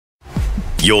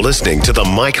You're listening to the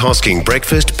Mike Hosking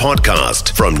Breakfast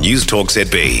Podcast from News Talk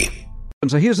ZB. And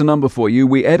so here's a number for you.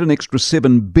 We add an extra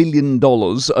 $7 billion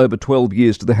over 12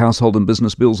 years to the household and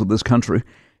business bills of this country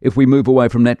if we move away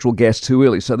from natural gas too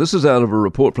early. So this is out of a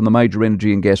report from the major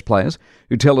energy and gas players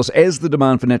who tell us as the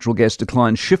demand for natural gas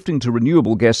declines, shifting to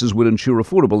renewable gases would ensure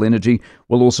affordable energy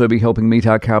will also be helping meet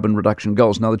our carbon reduction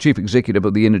goals. Now, the Chief Executive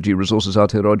of the Energy Resources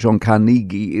Aotearoa, John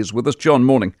Carnegie, is with us. John,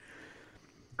 morning.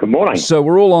 Good morning. So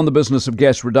we're all on the business of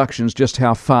gas reductions. Just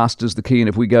how fast is the key? And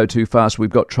if we go too fast,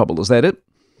 we've got trouble. Is that it?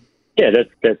 Yeah,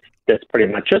 that's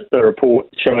pretty much it. The report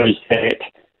shows that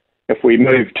if we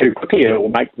move too quickly, it will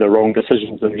make the wrong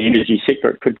decisions in the energy sector.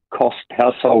 It could cost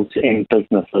households and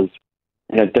businesses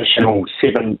an additional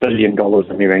 $7 billion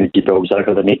in their energy bills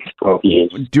over the next 12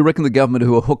 years. Do you reckon the government,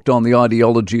 who are hooked on the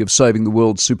ideology of saving the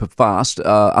world super fast,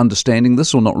 are understanding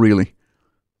this or not really?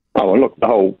 Oh, well, look, the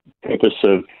whole purpose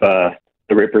of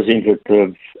the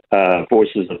representative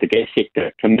voices of the gas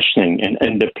sector commissioning an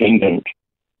independent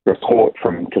report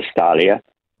from Castalia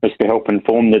is to help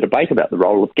inform the debate about the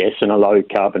role of gas in a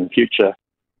low-carbon future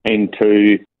and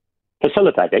to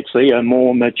facilitate, actually, a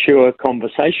more mature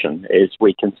conversation as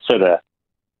we consider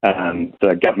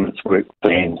the government's work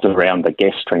plans around the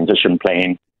gas transition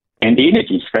plan and the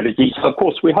energy strategy. So, of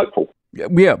course, we're hopeful.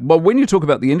 Yeah, well, when you talk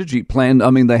about the energy plan,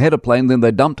 I mean, they had a plan, then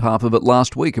they dumped half of it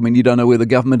last week. I mean, you don't know where the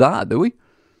government are, do we?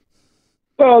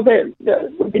 Well, they've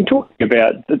been talking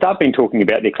about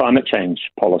their climate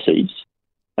change policies.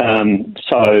 Their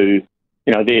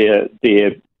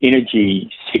energy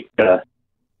sector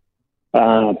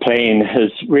plan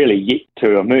has really yet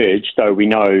to emerge, though we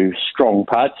know strong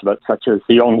parts of it, such as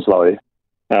the Onslow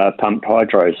pumped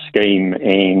hydro scheme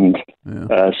and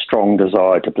a strong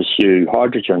desire to pursue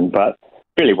hydrogen. But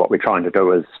really what we're trying to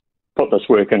do is put this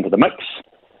work into the mix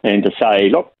and to say,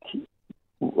 look,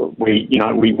 we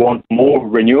want more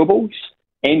renewables,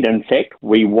 and in fact,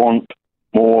 we want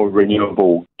more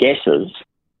renewable gases.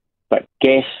 But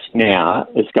gas now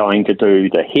is going to do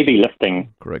the heavy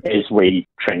lifting as we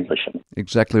transition.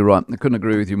 Exactly right. I couldn't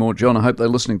agree with you more, John. I hope they're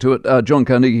listening to it. John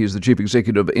Carnegie is the Chief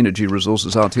Executive of Energy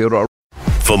Resources Aotearoa.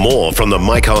 For more from the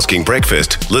Mike Hosking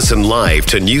Breakfast, listen live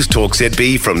to News Talk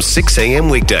ZB from 6 a.m.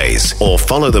 weekdays or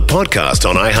follow the podcast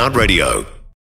on iHeartRadio.